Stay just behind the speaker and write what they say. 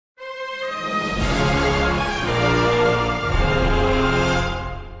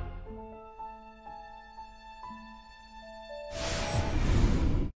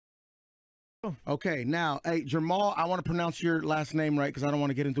Okay, now, hey, Jamal, I want to pronounce your last name right because I don't want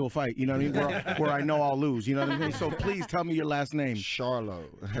to get into a fight, you know what I mean, where I know I'll lose, you know what I mean? So please tell me your last name. CHARLO.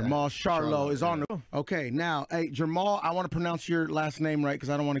 Jamal CHARLO is on the... Okay, now, hey, Jamal, I want to pronounce your last name right because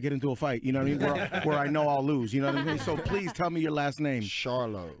I don't want to get into a fight, you know what I mean, where I know I'll lose, you know what I mean? So please tell me your last name.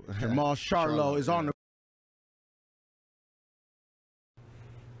 CHARLO. Jamal CHARLO is on the...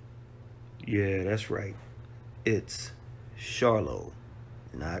 Yeah, that's right. It's CHARLO,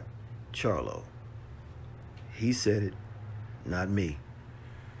 not CHARLO. He said it, not me.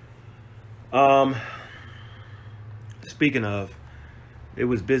 Speaking of, it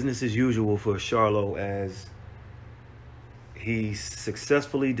was business as usual for CHARLO as he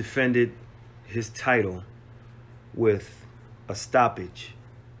successfully defended his title with a stoppage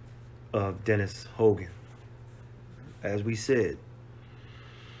of Dennis Hogan. As we said,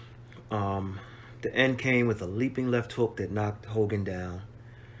 the end came with a leaping left hook that knocked Hogan down.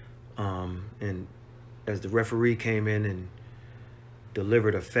 And as the referee came in and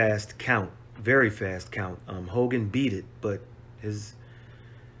delivered a fast count, very fast count, Hogan beat it, but his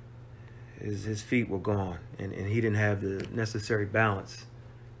feet were gone, and he didn't have the necessary balance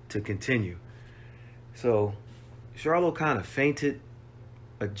to continue. So CHARLO kind of feinted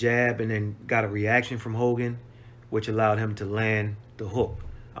a jab and then got a reaction from Hogan, which allowed him to land the hook.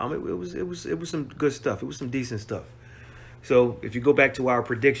 It was some good stuff. It was some decent stuff. So if you go back to our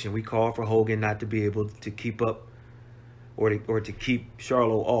prediction, we called for Hogan not to be able to keep up or to keep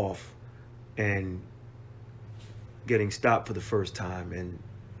CHARLO off and getting stopped for the first time, and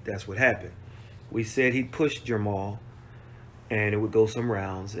that's what happened. We said he'd push Jamal and it would go some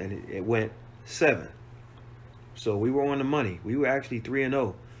rounds, and it went 7. So we were on the money. We were actually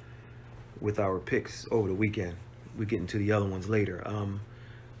 3-0 with our picks over the weekend. We get into the other ones later.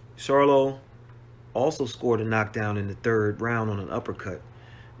 CHARLO also scored a knockdown in the 3rd round on an uppercut.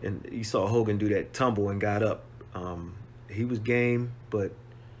 And you saw Hogan do that tumble and got up. He was game, but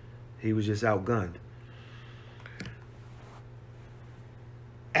he was just outgunned.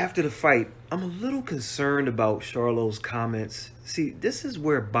 After the fight, I'm a little concerned about CHARLO's comments. See, this is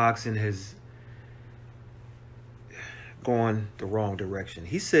where boxing has gone the wrong direction.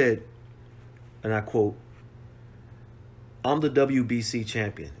 He said, and I quote, "I'm the WBC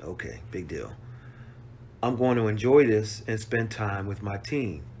champion." Okay, big deal. "I'm going to enjoy this and spend time with my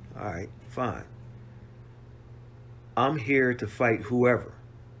team." All right, fine. "I'm here to fight whoever."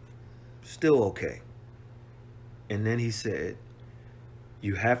 Still okay. And then he said,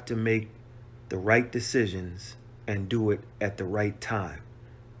 "You have to make the right decisions and do it at the right time.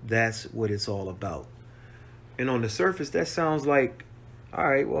 That's what it's all about." And on the surface, that sounds like, all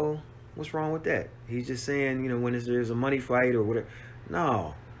right, well, what's wrong with that? He's just saying, you know, when there's a money fight or whatever.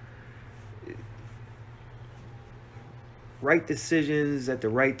 No. Right decisions at the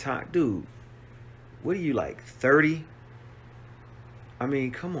right time. Dude, what are you, like 30? I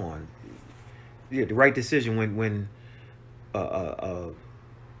mean, come on. Yeah, the right decision when a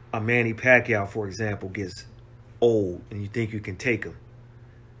Manny Pacquiao, for example, gets old and you think you can take him.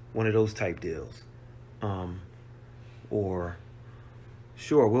 One of those type deals. Or,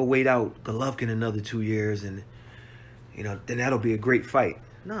 sure, we'll wait out Golovkin another 2 years and, you know, then that'll be a great fight.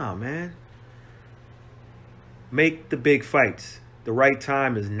 Nah, man. Make the big fights. The right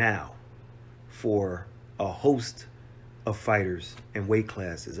time is now for a host of fighters and weight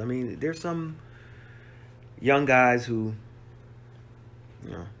classes. I mean, there's some young guys who,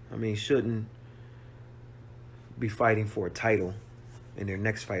 you know, I mean, shouldn't be fighting for a title in their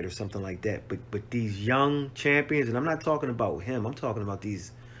next fight or something like that. But these young champions, and I'm not talking about him, I'm talking about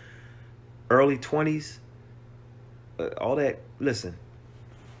these early 20s, all that. Listen,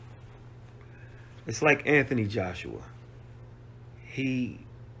 it's like Anthony Joshua. He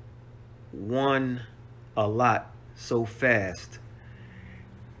won a lot so fast,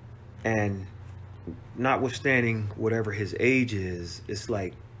 and notwithstanding whatever his age is, it's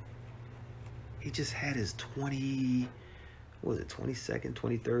like he just had his 22nd,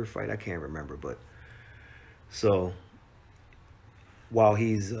 23rd fight? I can't remember. But so while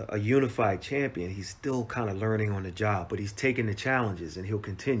he's a unified champion, he's still kind of learning on the job, but he's taking the challenges and he'll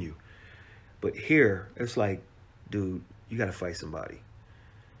continue. But here, it's like, dude, you got to fight somebody.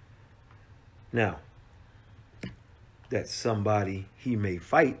 Now, that somebody he may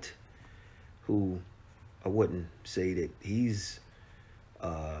fight, who I wouldn't say that he's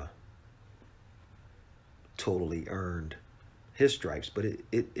totally earned his stripes, but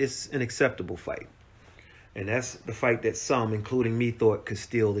it's an acceptable fight. And that's the fight that some, including me, thought could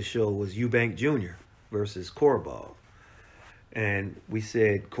steal the show, was Eubank Jr. versus Korobov. And we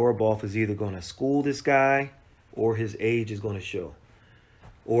said Korobov is either going to school this guy or his age is going to show.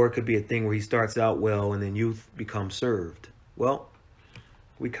 or it could be a thing where he starts out well and then youth becomes served. Well,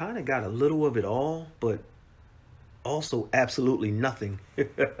 we kind of got a little of it all, but also absolutely nothing.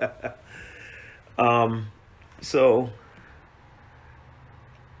 So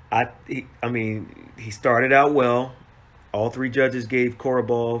I mean, he started out well. All three judges gave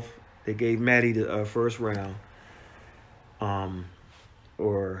Korobov. They gave Matty the first round.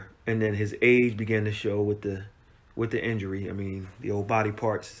 And then his age began to show with the injury. I mean, the old body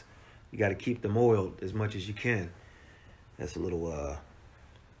parts, you got to keep them oiled as much as you can. That's a little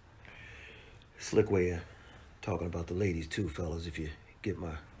slick way of talking about the ladies too, fellas, if you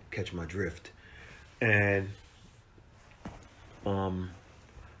catch my drift. And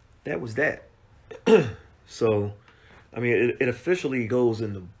that was that. So, I mean, it officially goes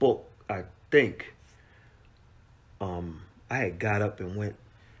in the book, I think. I had got up and went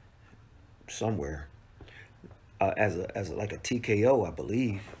somewhere as like a TKO, I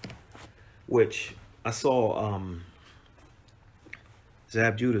believe, which I saw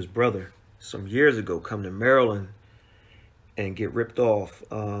Zab Judah's brother some years ago come to Maryland and get ripped off.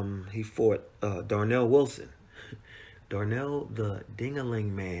 He fought Darnell Wilson. Darnell the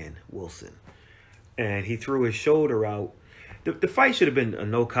Ding-a-ling Man Wilson. And he threw his shoulder out. The fight should have been a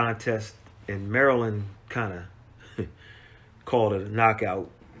no contest, and Maryland kind of called it a knockout.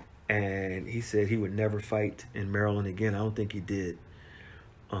 And he said he would never fight in Maryland again. I don't think he did.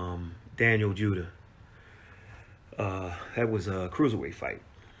 Daniel Judah. That was a cruiserweight fight.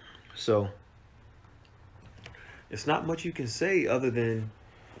 So it's not much you can say other than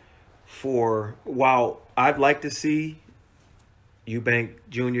while I'd like to see Eubank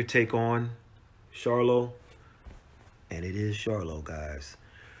Jr. take on CHARLO, and it is CHARLO, guys.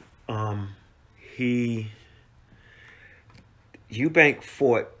 Eubank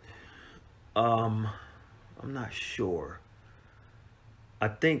fought, I'm not sure. I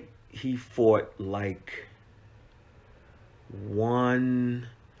think he fought like one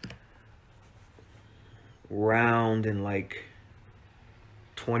round in like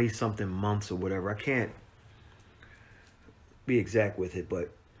 20-something months or whatever. I can't be exact with it,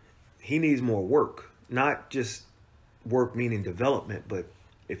 but he needs more work. Not just work meaning development, but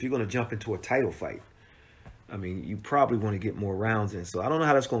if you're going to jump into a title fight, I mean, you probably want to get more rounds in. So I don't know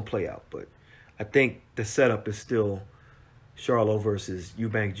how that's going to play out, but I think the setup is still CHARLO versus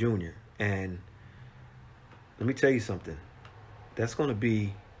Eubank Jr. And let me tell you something. That's going to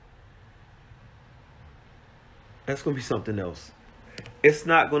be something else. It's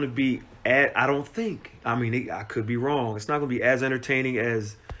not going to be I don't think. I mean, I could be wrong. It's not going to be as entertaining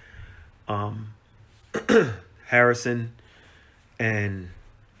as Harrison and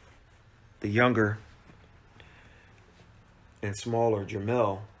the younger and smaller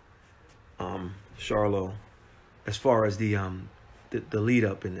Jermell, CHARLO, as far as the lead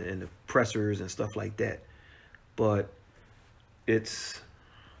up and the pressers and stuff like that. But it's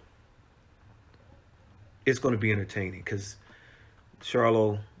going to be entertaining because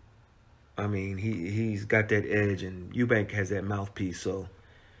CHARLO, I mean, he's got that edge, and Eubank has that mouthpiece, so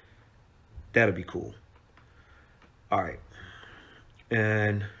that'll be cool. All right.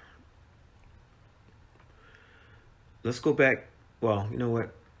 And let's go back. Well, you know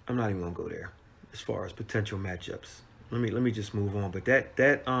what? I'm not even going to go there as far as potential matchups. Let me just move on. But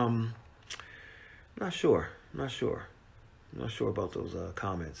that not sure about those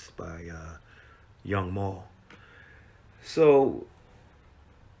comments by Young Maul. So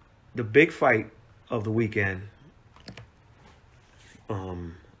the big fight of the weekend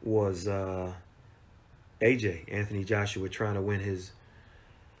was Anthony Joshua, trying to win his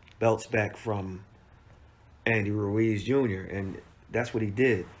belts back from Andy Ruiz Jr., and that's what he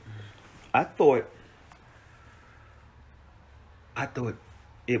did. I thought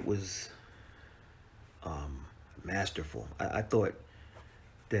it was masterful. I thought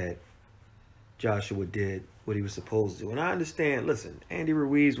that Joshua did what he was supposed to. And I understand, listen, Andy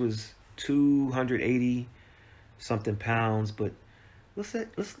Ruiz was 280 something pounds, but let's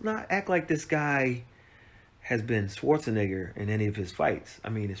not act like this guy has been Schwarzenegger in any of his fights. I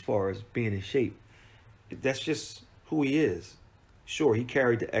mean, as far as being in shape, that's just who he is. Sure, he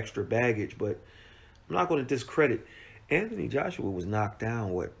carried the extra baggage, but I'm not going to discredit. Anthony Joshua was knocked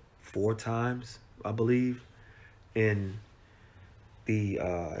down, 4 times, I believe, in the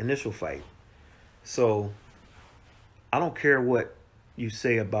initial fight. So I don't care what you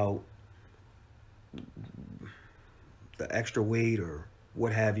say about the extra weight or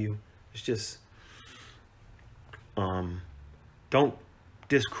what have you. It's just don't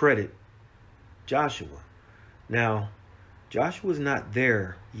discredit Joshua. Now, Joshua's not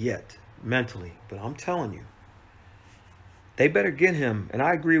there yet mentally, but I'm telling you, they better get him. And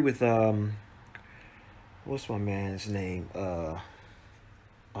I agree with what's my man's name?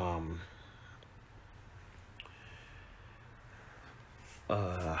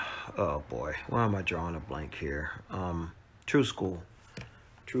 Oh boy, why am I drawing a blank here? True School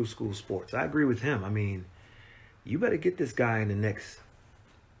Sports. I agree with him. I mean, you better get this guy in the next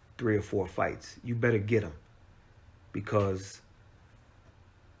 3 or 4 fights. You better get him, because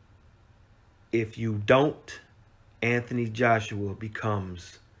if you don't, Anthony Joshua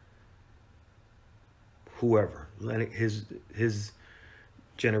becomes whoever, his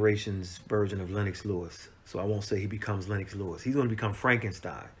generation's version of Lennox Lewis. So I won't say he becomes Lennox Lewis. He's going to become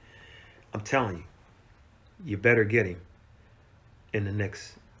Frankenstein. I'm telling you, you better get him in the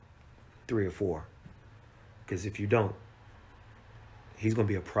next 3 or 4. Because if you don't, he's going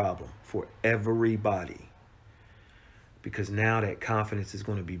to be a problem for everybody. Because now that confidence is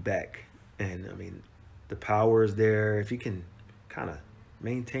going to be back. And, I mean, the power is there. If he can kind of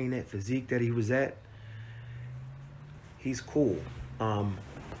maintain that physique that he was at, he's cool.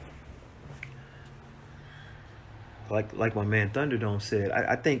 Like my man Thunderdome said,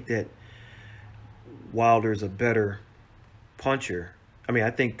 I think that Wilder's a better puncher. I mean,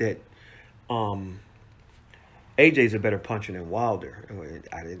 I think that AJ's a better puncher than Wilder.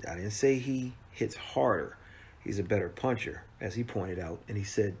 I didn't say he hits harder. He's a better puncher, as he pointed out. And he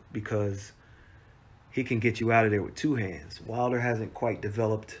said because he can get you out of there with 2 hands. Wilder hasn't quite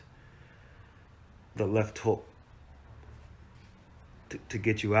developed the left hook to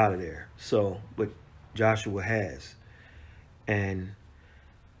get you out of there. So, but Joshua has. And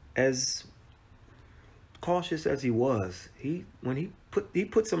as cautious as he was, when he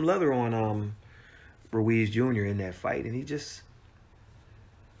put some leather on Ruiz Jr. in that fight, and he just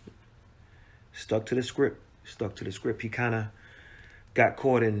stuck to the script. He kind of got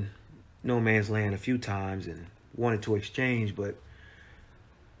caught in no man's land a few times and wanted to exchange, but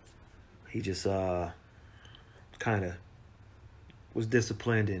he just kind of was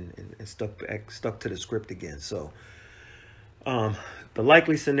disciplined and stuck to the script again. So the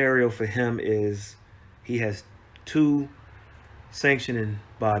likely scenario for him is he has 2 sanctioning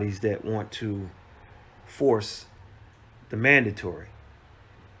bodies that want to force the mandatory.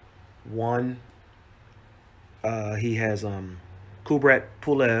 One, he has Kubrat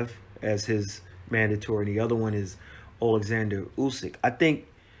Pulev as his mandatory, and the other one is Alexander Usyk. I think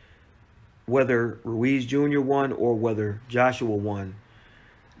whether Ruiz Jr. won or whether Joshua won,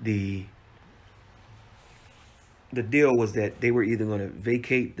 the deal was that they were either going to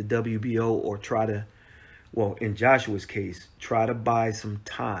vacate the WBO or try to, well, in Joshua's case, try to buy some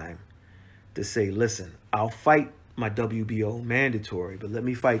time to say, listen, I'll fight my WBO mandatory, but let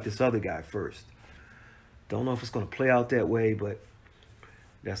me fight this other guy first. Don't know if it's going to play out that way, but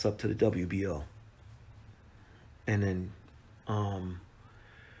that's up to the WBO. And then,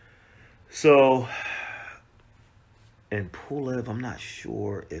 so, and Pulev, I'm not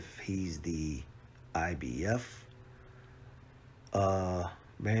sure if he's the IBF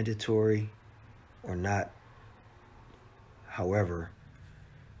mandatory or not. However,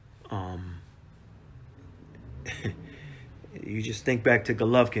 you just think back to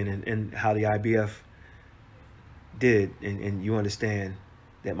Golovkin and how the IBF did, and you understand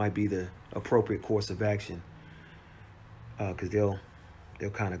that might be the appropriate course of action, because they'll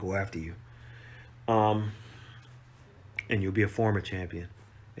kind of go after you, and you'll be a former champion,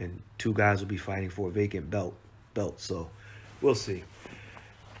 and 2 guys will be fighting for a vacant belt. So we'll see.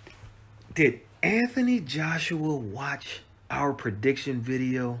 Did Anthony Joshua watch our prediction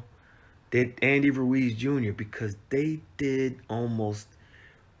video? Did Andy Ruiz Jr.? Because they did almost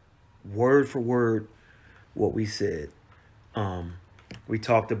word for word what we said. We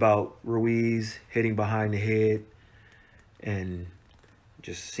talked about Ruiz hitting behind the head and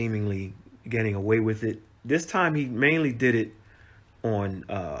just seemingly getting away with it. This time he mainly did it on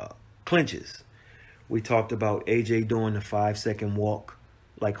clinches. We talked about AJ doing the 5-second walk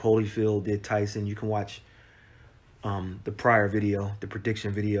like Holyfield did Tyson. You can watch the prior video, the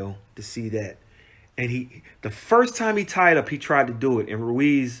prediction video, to see that. And the first time he tied up, he tried to do it, and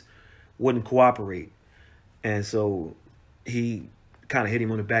Ruiz wouldn't cooperate. And so he kind of hit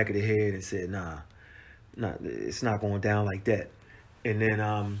him on the back of the head and said, nah, it's not going down like that. And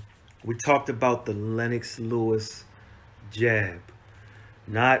then we talked about the Lennox Lewis jab.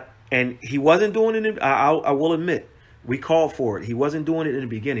 And he wasn't doing it, I will admit, we called for it. He wasn't doing it in the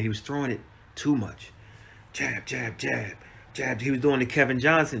beginning. He was throwing it too much. Jab, jab, jab, jab. He was doing the Kevin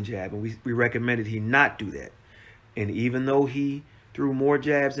Johnson jab, and we recommended he not do that. And even though he threw more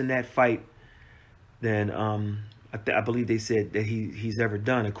jabs in that fight than I believe they said that he's ever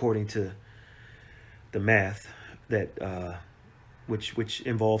done, according to the math that which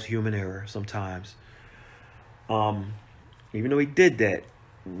involves human error sometimes. Even though he did that,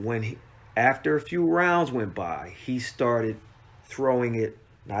 after a few rounds went by, he started throwing it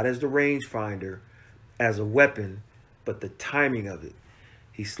not as the rangefinder, as a weapon, but the timing of it.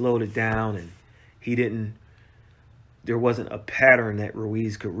 He slowed it down, and there wasn't a pattern that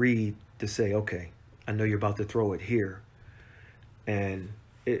Ruiz could read to say, okay, I know you're about to throw it here. And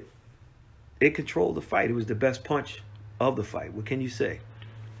it controlled the fight. It was the best punch of the fight. What can you say?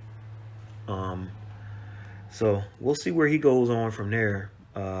 So we'll see where he goes on from there.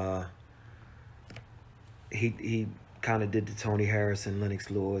 He kind of did the Tony Harrison, Lennox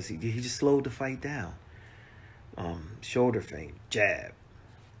Lewis. He just slowed the fight down. Shoulder feint, jab,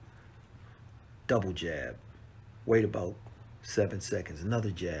 double jab, wait about 7 seconds,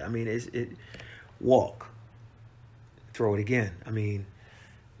 another jab. I mean, walk, throw it again. I mean,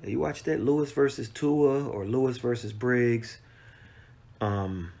 you watch that Lewis versus Tua or Lewis versus Briggs.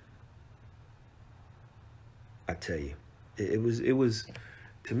 I tell you, it was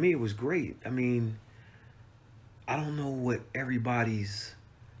to me, it was great. I mean, I don't know what everybody's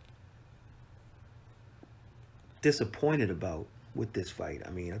disappointed about with this fight. I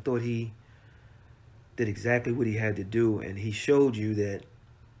mean, I thought he did exactly what he had to do, and he showed you that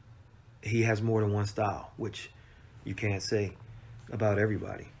he has more than one style, which you can't say about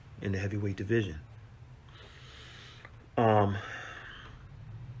everybody in the heavyweight division. As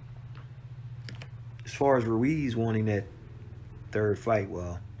far as Ruiz wanting that third fight,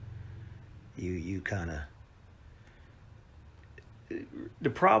 well, you kind of... The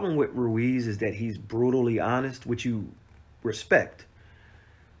problem with Ruiz is that he's brutally honest, which you respect.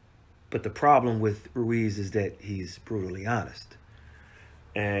 But the problem with Ruiz is that he's brutally honest.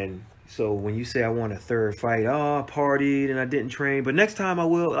 And so when you say, I want a third fight, oh, I partied and I didn't train, but next time I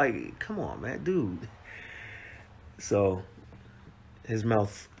will, like, come on, man, dude. So his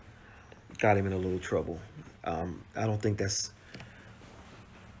mouth got him in a little trouble. I don't think that's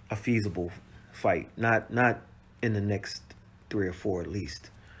a feasible fight. Not in the next 3 or 4 at least.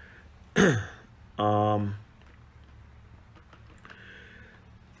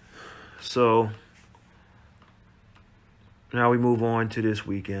 So now we move on to this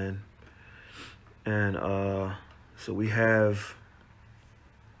weekend. And so we have,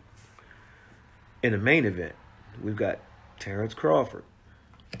 in the main event, we've got Terrence Crawford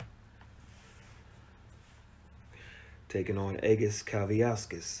taking on Egis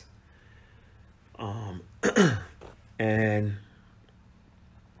Kaviaskis. And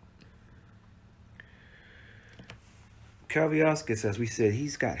Kaviaskis, as we said,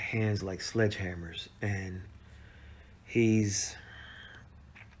 he's got hands like sledgehammers, and he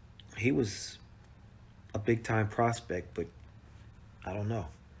was a big time prospect, but I don't know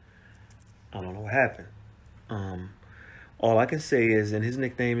what happened. All I can say is, and his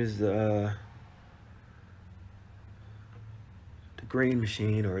nickname is the Green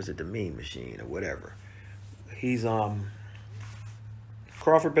Machine, or is it the Mean Machine, or whatever. He's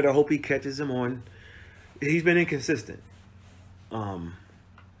Crawford better hope he catches him on. He's been inconsistent.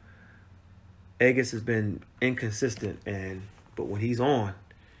 Egis has been inconsistent, but when he's on,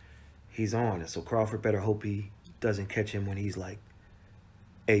 he's on. And so Crawford better hope he doesn't catch him when he's like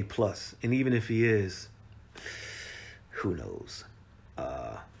A+. And even if he is, who knows?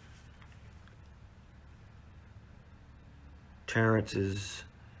 Terrence is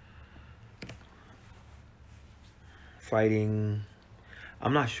fighting.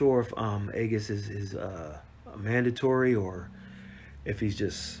 I'm not sure if Egis is mandatory or if he's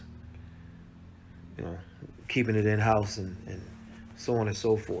just, keeping it in-house and so on and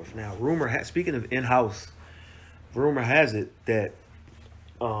so forth. Now, speaking of in-house, rumor has it that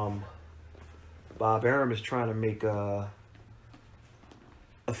Bob Arum is trying to make a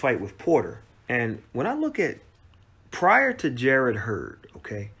fight with Porter. And when I look at prior to Jared Hurd,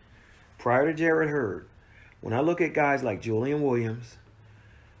 when I look at guys like Julian Williams,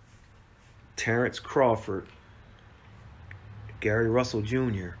 Terrence Crawford, Gary Russell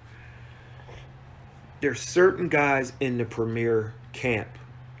Jr., there's certain guys in the premier camp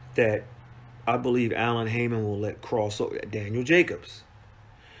that I believe Alan Heyman will let cross over. Daniel Jacobs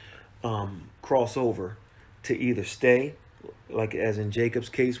cross over to either stay, like as in Jacobs'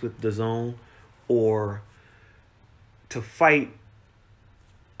 case with DAZN, or to fight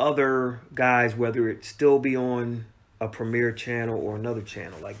other guys, whether it still be on a premier channel or another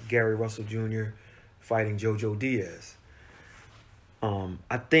channel, like Gary Russell Jr. fighting Jojo Diaz.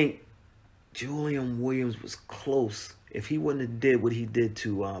 I think Julian Williams was close. If he wouldn't have did what he did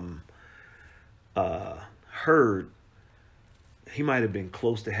to Hurd, he might have been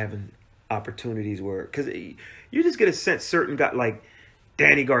close to having opportunities where, because you just get a sense certain guy like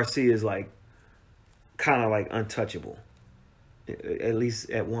Danny Garcia is like kind of like untouchable, at least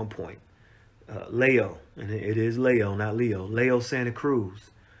at one point. Leo, and it is Leo, not Leo. Leo Santa Cruz,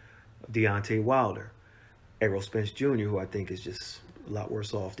 Deontay Wilder, Errol Spence Jr., who I think is just a lot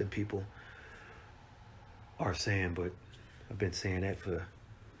worse off than people are saying, but I've been saying that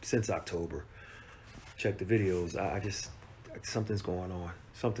since October. Check the videos. I just, something's going on.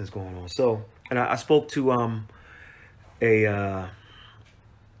 Something's going on. So, and I spoke to a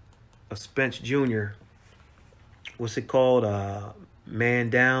Spence Jr., what's it called? Man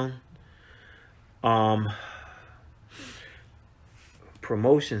Down.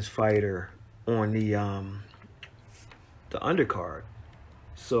 Promotions fighter on the undercard.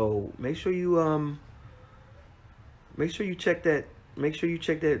 So make sure you check that. Make sure you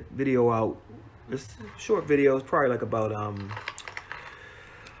check that video out. It's a short video. It's probably like about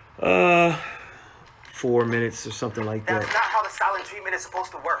 4 minutes or something like that. That's not how the silent treatment is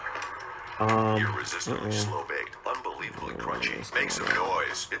supposed to work. Irresistibly slow-baked, unbelievably crunchy. Make some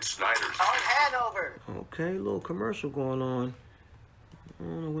noise. It's Snyder's. On Hanover. Okay, a little commercial going on. I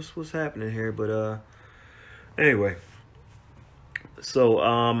don't know what's happening here, but anyway. So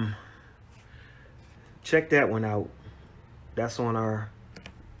check that one out. That's on our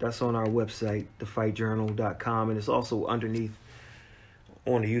website, thefightjournal.com, and it's also underneath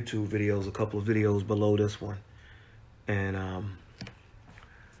on the YouTube videos, a couple of videos below this one. And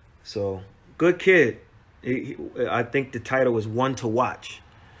so good kid. I think the title is One to Watch.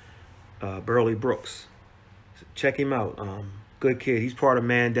 Burley Brooks. So check him out. Good kid. He's part of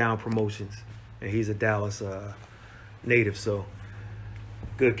Man Down Promotions, and he's a Dallas native. So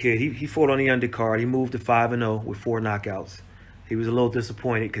good kid. He fought on the undercard. He moved to 5-0 with 4 knockouts. He was a little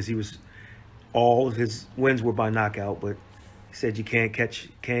disappointed because all of his wins were by knockout, but he said you can't get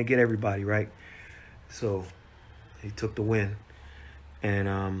everybody, right? So he took the win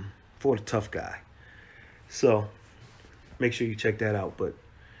and fought a tough guy. So make sure you check that out. But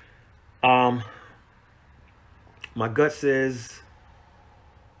my gut says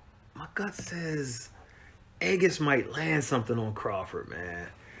Agus might land something on Crawford, man.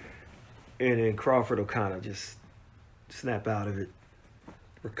 And then Crawford will kind of just snap out of it,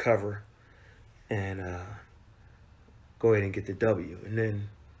 recover, and go ahead and get the W. And then,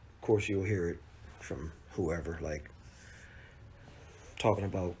 of course, you'll hear it from whoever, like, talking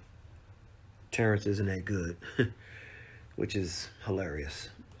about Terrence isn't that good, which is hilarious.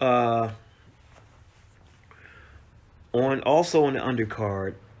 Also on the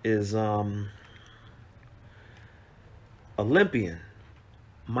undercard is Olympian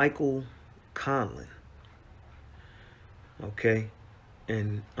Michael Conlan. Okay,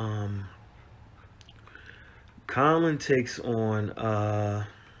 and Conlan takes on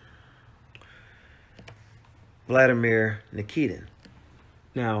Vladimir Nikitin.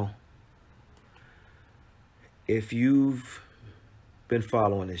 Now, if you've been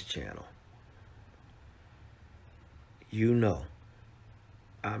following this channel, you know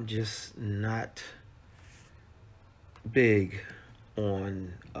I'm just not big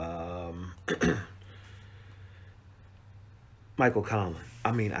on Michael Conlan.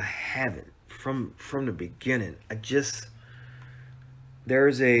 I mean, I haven't from the beginning.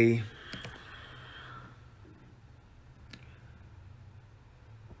 There's a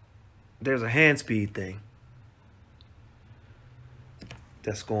hand speed thing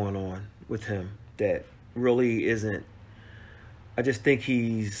that's going on with him that really isn't. I just think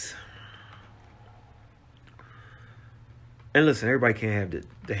he's, and listen, everybody can't have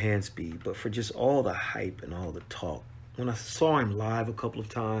the hand speed, but for just all the hype and all the talk, when I saw him live a couple of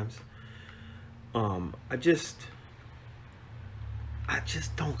times, I just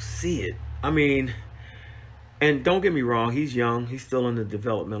don't see it. I mean, and don't get me wrong, he's young, he's still in the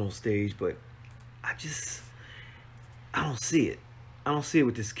developmental stage, but I don't see it. I don't see it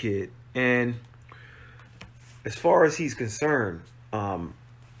with this kid. And as far as he's concerned,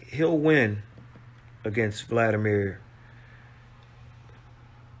 he'll win against Vladimir,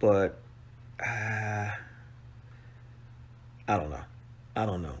 but I don't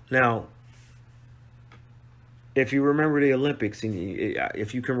know. Now, if you remember the Olympics, and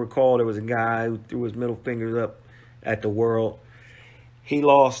if you can recall, there was a guy who threw his middle fingers up at the world. He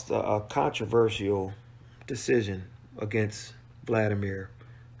lost a controversial decision against Vladimir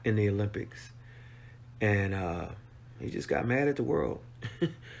in the Olympics. And he just got mad at the world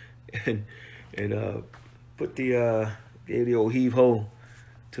and put gave the old heave-ho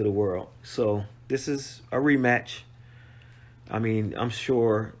to the world. So this is a rematch. I mean, I'm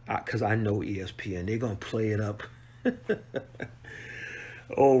sure, because I know ESPN, they're going to play it up.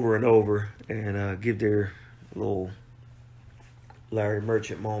 over and over and give their little Larry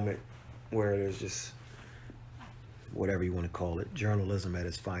Merchant moment where there's just whatever you want to call it, journalism at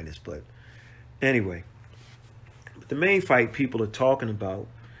its finest. But anyway, the main fight people are talking about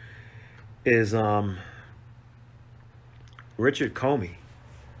is Richard Commey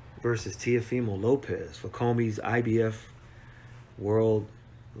versus Teofimo Lopez for Commey's IBF World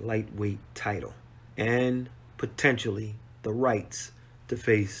Lightweight title and potentially the rights to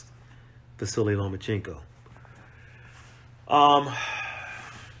face Vasily Lomachenko.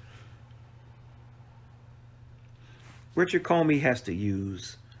 Richard Commey has to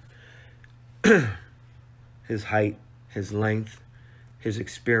use his height, his length, his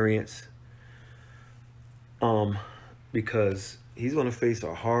experience, because he's going to face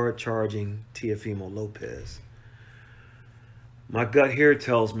a hard-charging Teofimo Lopez. My gut here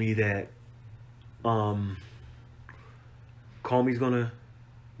tells me that Commey's going to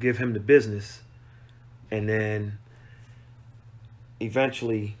give him the business, and then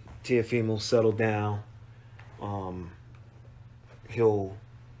eventually Teofimo will settle down. He'll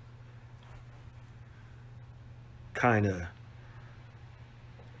kind of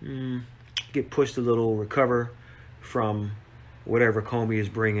get pushed a little, recover from whatever Commey is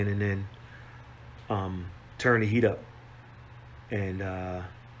bringing, and then turn the heat up. And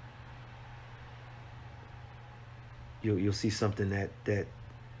you'll see something that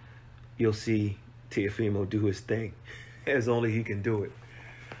you'll see Teofimo do his thing as only he can do it.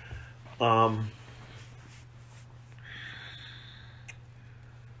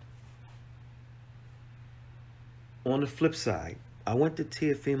 On the flip side, I went to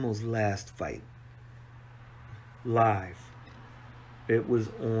Teofimo's last fight live. It was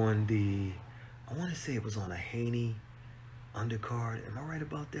on the, I want to say it was on a Haney undercard. Am I right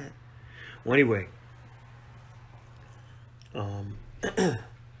about that? Well, anyway,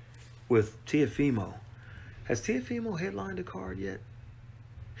 with Teofimo, has Teofimo headlined a card yet?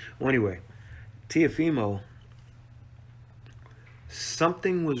 Well, anyway, Teofimo,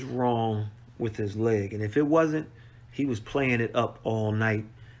 something was wrong with his leg, and if it wasn't, he was playing it up all night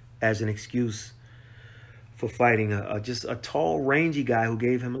as an excuse for fighting just a tall, rangy guy who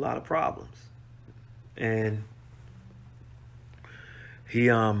gave him a lot of problems. And he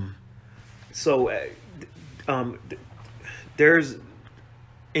there's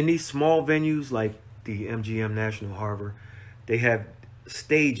in these small venues like the MGM National Harbor, they have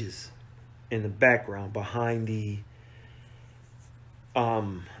stages in the background behind the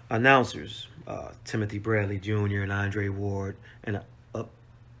announcers, Timothy Bradley Jr. and Andre Ward, and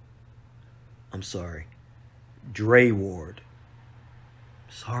I'm sorry, Dre Ward.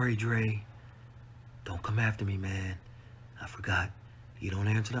 Sorry, Dre. Don't come after me, man. I forgot. You don't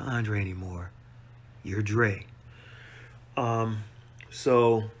answer to Andre anymore. You're Dre.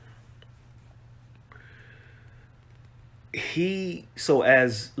 So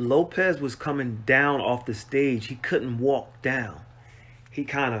as Lopez was coming down off the stage, he couldn't walk down. He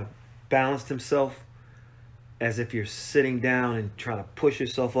kind of balanced himself as if you're sitting down and trying to push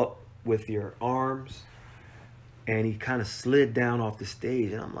yourself up with your arms. And he kind of slid down off the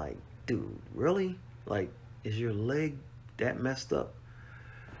stage. And I'm like, dude, really? Like, is your leg that messed up?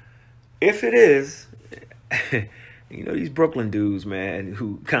 If it is, you know, these Brooklyn dudes, man,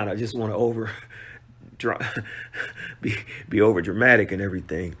 who kind of just want to be over dramatic and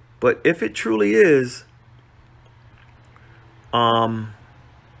everything. But if it truly is,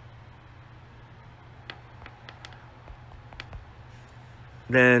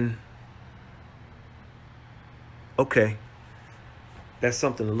 then okay, that's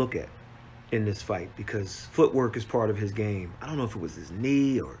something to look at in this fight, because footwork is part of his game. I don't know if it was his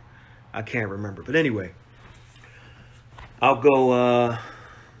knee or I can't remember. But anyway, I'll go,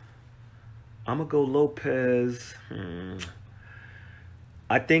 I'm going to go Lopez.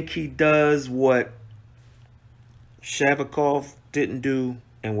 I think he does what Shavakov didn't do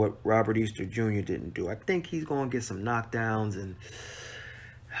and what Robert Easter Jr. didn't do. I think he's going to get some knockdowns and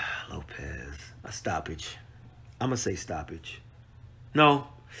Lopez, a stoppage. I'm going to say stoppage. No.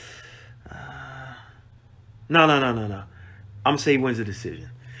 No. I'm going to say he wins a decision.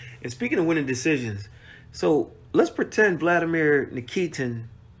 And speaking of winning decisions, so let's pretend Vladimir Nikitin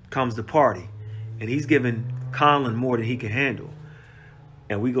comes to party and he's giving Conlon more than he can handle.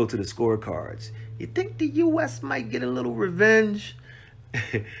 And we go to the scorecards. You think the U.S. might get a little revenge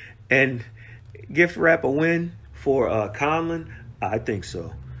and gift wrap a win for Conlon? I think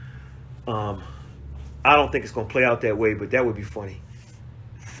so. I don't think it's going to play out that way, but that would be funny.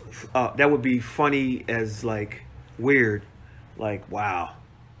 That would be funny as, like, weird. Like, wow.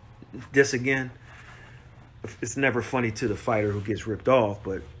 This again? it's never funny to the fighter who gets ripped off,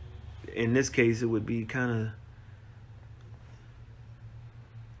 but in this case, it would be kind of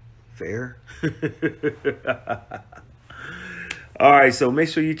fair. All right, so make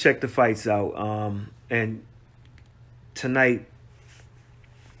sure you check the fights out. And tonight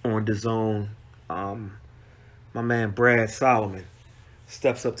on DAZN, my man Brad Solomon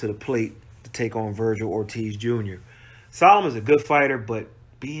steps up to the plate to take on Virgil Ortiz Jr. Solomon's a good fighter, but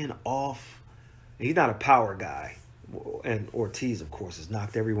being off, he's not a power guy. And Ortiz, of course, has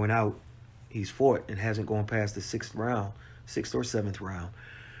knocked everyone out he's fought and hasn't gone past the 6th round, 6th or 7th round.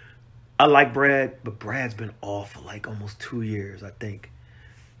 I like Brad, but Brad's been off for like almost 2 years, I think.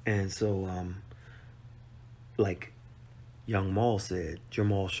 And so, like Young Maul said,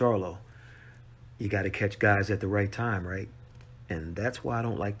 Jamal Charlo, you got to catch guys at the right time, right? And that's why I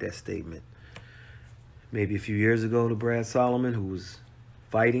don't like that statement. Maybe a few years ago to Brad Solomon, who was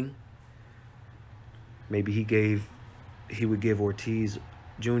fighting, maybe he would give Ortiz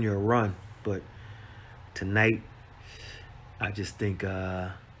Jr. a run. But tonight, I just think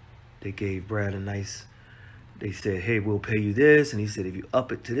they gave Brad a nice, they said, hey, we'll pay you this. And he said, if you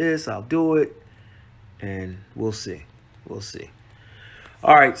up it to this, I'll do it. And we'll see. We'll see.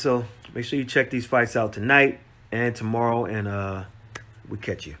 All right, so make sure you check these fights out tonight and tomorrow, and we'll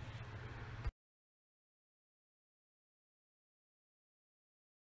catch you.